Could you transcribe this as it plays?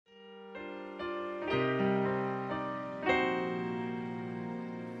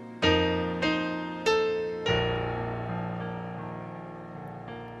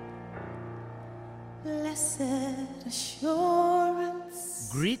Blessed assurance.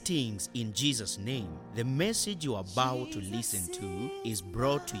 Greetings in Jesus' name. The message you are about to listen to is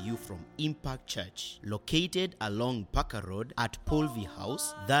brought to you from Impact Church, located along Parker Road at Polvi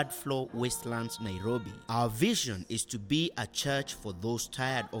House, 3rd floor, Westlands, Nairobi. Our vision is to be a church for those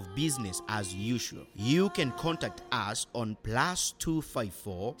tired of business as usual. You can contact us on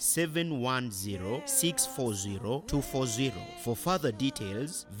 +254 710 640 240. For further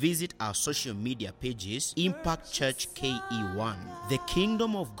details, visit our social media pages, Impact Church KE1. The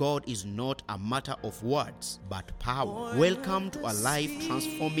kingdom of God is not a matter of words, but power. Welcome to a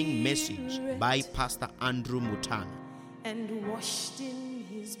life-transforming message by Pastor Andrew Mutana. And washed in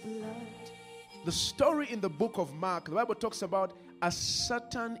his blood. The story in the book of Mark, the Bible talks about a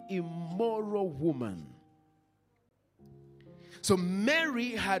certain immoral woman. So Mary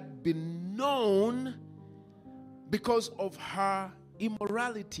had been known because of her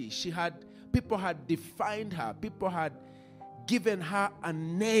immorality. People had defined her. People had given her a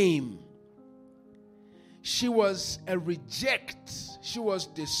name. She was a reject. She was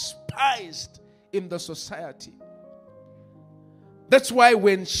despised in the society. That's why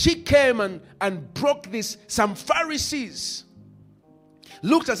when she came and broke this, some Pharisees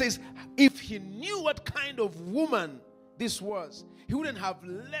looked and says, if he knew what kind of woman this was, he wouldn't have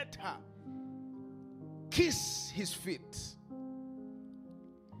let her kiss his feet.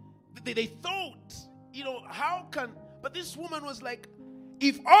 They thought, how can... But this woman was like,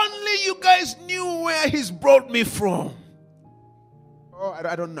 if only you guys knew where he's brought me from. Oh,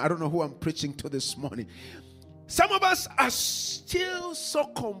 I don't know who I'm preaching to this morning. Some of us are still so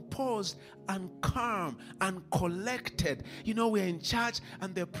composed and calm and collected. We're in church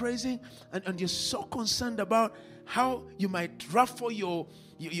and they're praising and you're so concerned about how you might ruffle your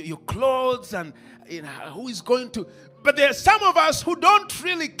clothes and who is going to... But there are some of us who don't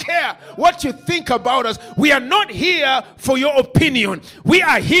really care what you think about us. We are not here for your opinion. We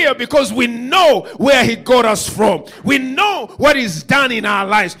are here because we know where he got us from. We know what he's done in our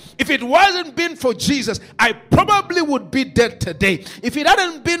lives. If it wasn't been for Jesus, I probably would be dead today. If it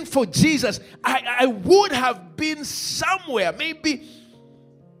hadn't been for Jesus, I would have been somewhere. Maybe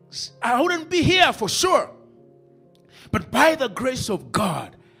I wouldn't be here for sure. But by the grace of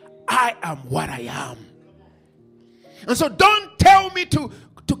God, I am what I am. And so don't tell me to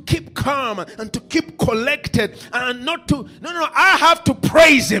keep calm and to keep collected and not to... No, I have to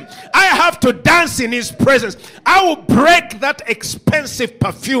praise him. I have to dance in his presence. I will break that expensive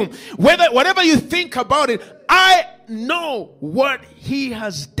perfume. Whatever you think about it, I know what he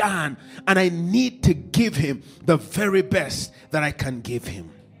has done and I need to give him the very best that I can give him.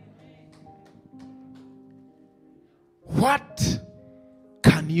 What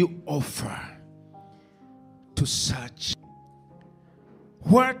can you offer to such?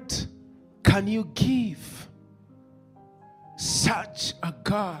 What can you give such a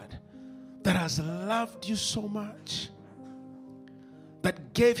God that has loved you so much,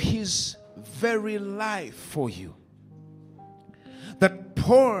 that gave his very life for you, that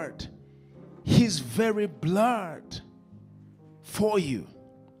poured his very blood for you?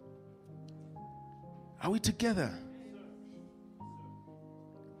 Are we together?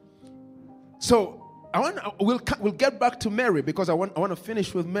 So we'll get back to Mary because I want to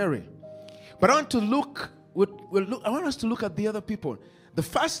finish with Mary, but I want us to look at the other people. The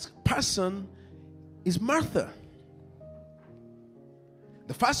first person is Martha.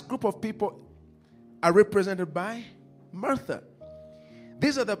 The first group of people are represented by Martha.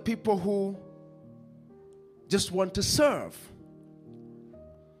 These are the people who just want to serve.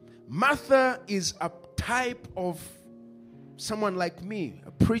 Martha is a type of someone like me,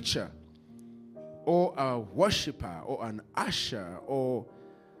 a preacher, or a worshiper, or an usher, or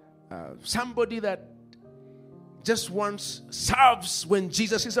somebody that just serves when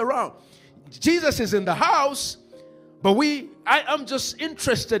Jesus is around. Jesus is in the house, but I am just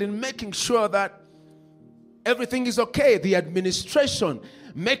interested in making sure that everything is okay. The administration,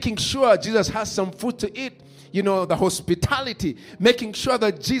 making sure Jesus has some food to eat. The hospitality, making sure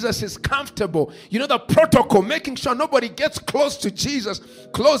that Jesus is comfortable. The protocol, making sure nobody gets close to Jesus,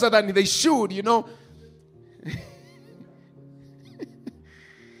 closer than they should, And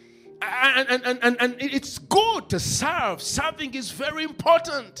it's good to serve. Serving is very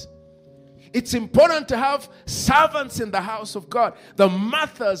important. It's important to have servants in the house of God. The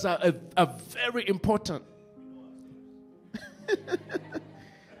Marthas are very important.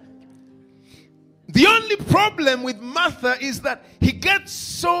 The only problem with Martha is that he gets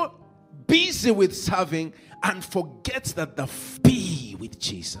so busy with serving and forgets that the be with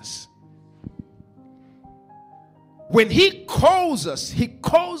Jesus. When he calls us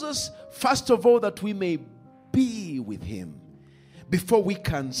first of all that we may be with him before we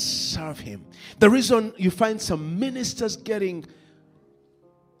can serve him. The reason you find some ministers getting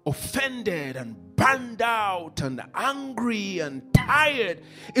offended and burned out and angry and tired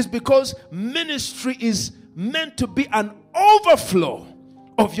is because ministry is meant to be an overflow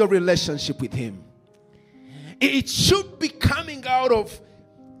of your relationship with him. It should be coming out of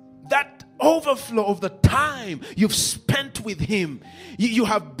that overflow of the time you've spent with him. You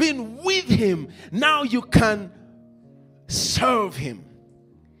have been with him. Now you can serve him.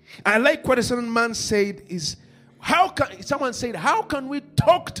 I like what a certain man said is, someone said, how can we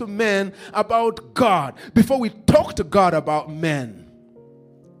talk to men about God before we talk to God about men?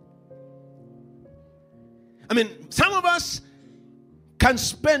 I mean, some of us can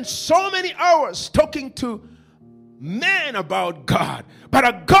spend so many hours talking to men about God, but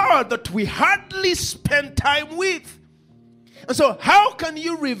a God that we hardly spend time with. And so how can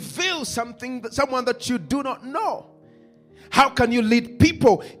you reveal someone that you do not know? How can you lead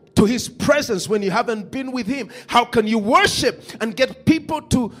people to his presence when you haven't been with him? How can you worship and get people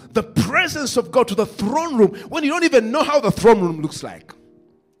to the presence of God, to the throne room, when you don't even know how the throne room looks like?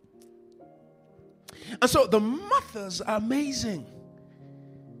 And so the Marthas are amazing.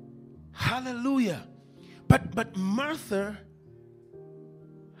 Hallelujah. But Martha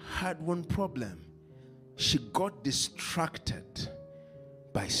had one problem. She got distracted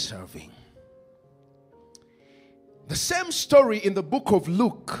by serving. The same story in the book of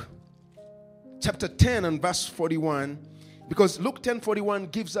Luke, chapter 10 and verse 41, because Luke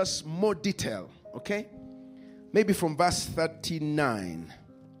 10:41 gives us more detail, okay? Maybe from verse 39.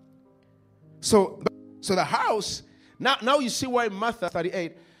 So the house, now you see why Martha,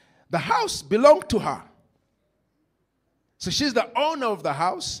 38, the house belonged to her. So she's the owner of the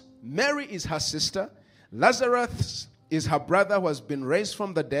house. Mary is her sister. Lazarus is her brother who has been raised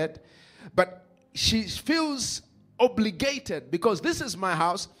from the dead. But she feels obligated because this is my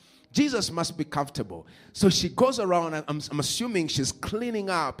house. Jesus must be comfortable. So she goes around, and I'm assuming she's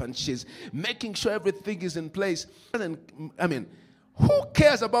cleaning up and she's making sure everything is in place. I mean, who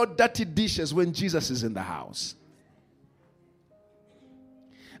cares about dirty dishes when Jesus is in the house?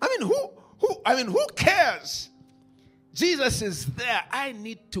 I mean, who cares? Jesus is there. I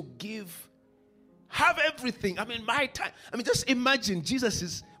need to have everything. I mean, my time. I mean, just imagine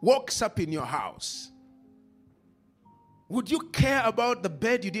Jesus walks up in your house. Would you care about the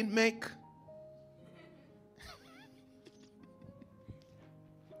bed you didn't make?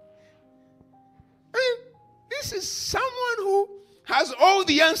 I mean, this is someone who has all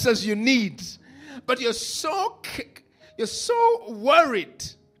the answers you need, but you're so worried.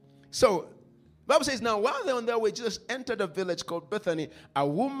 So the Bible says, now while they're on their way, Jesus entered a village called Bethany. A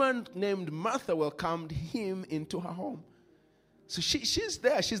woman named Martha welcomed him into her home. So she's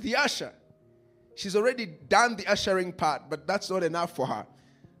there. She's the usher. She's already done the ushering part, but that's not enough for her.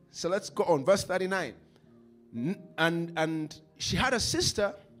 So let's go on. Verse 39. And she had a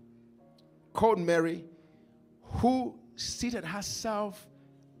sister called Mary who seated herself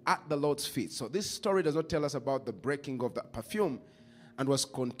at the Lord's feet. So this story does not tell us about the breaking of the perfume, and was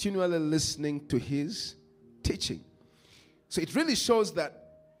continually listening to his teaching. So it really shows that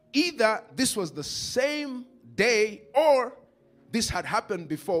either this was the same day or this had happened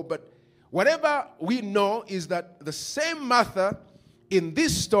before, but whatever we know is that the same Martha in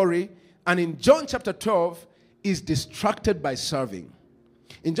this story and in John chapter 12 is distracted by serving.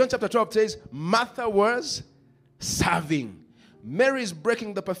 In John chapter 12 it says Martha was serving. Mary is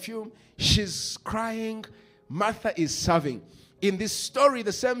breaking the perfume. She's crying. Martha is serving. In this story,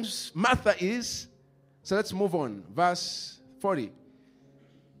 the same Martha is, so let's move on. Verse 40.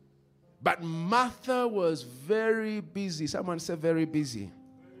 But Martha was very busy. Someone said very busy.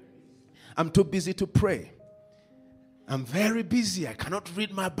 I'm too busy to pray. I'm very busy. I cannot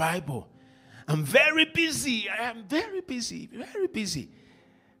read my Bible. I'm very busy. I am very busy. Very busy.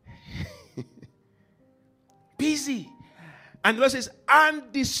 Busy. And the verse says,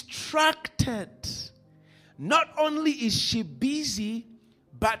 undistracted. Not only is she busy,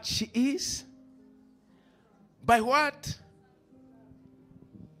 but she is by what?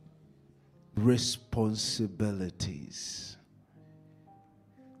 Responsibilities.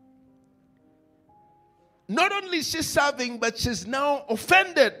 Not only is she serving, but she's now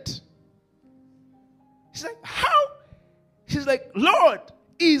offended. She's like, how? She's like, Lord,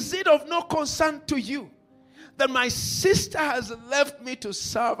 is it of no concern to you that my sister has left me to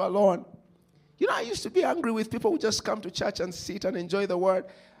serve alone? You know, I used to be angry with people who just come to church and sit and enjoy the word.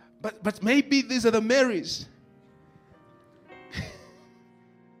 But maybe these are the Marys.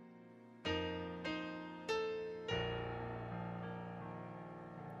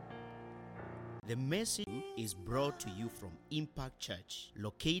 The message is brought to you from Impact Church,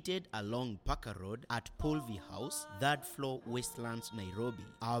 located along Parker Road at Polvi House, 3rd floor, Westlands, Nairobi.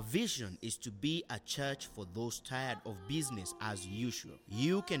 Our vision is to be a church for those tired of business as usual.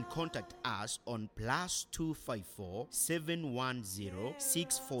 You can contact us on +254 710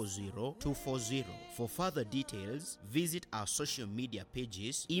 640 240. For further details, visit our social media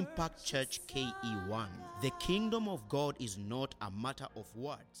pages, Impact Church KE1. The kingdom of God is not a matter of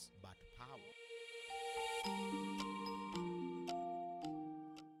words, but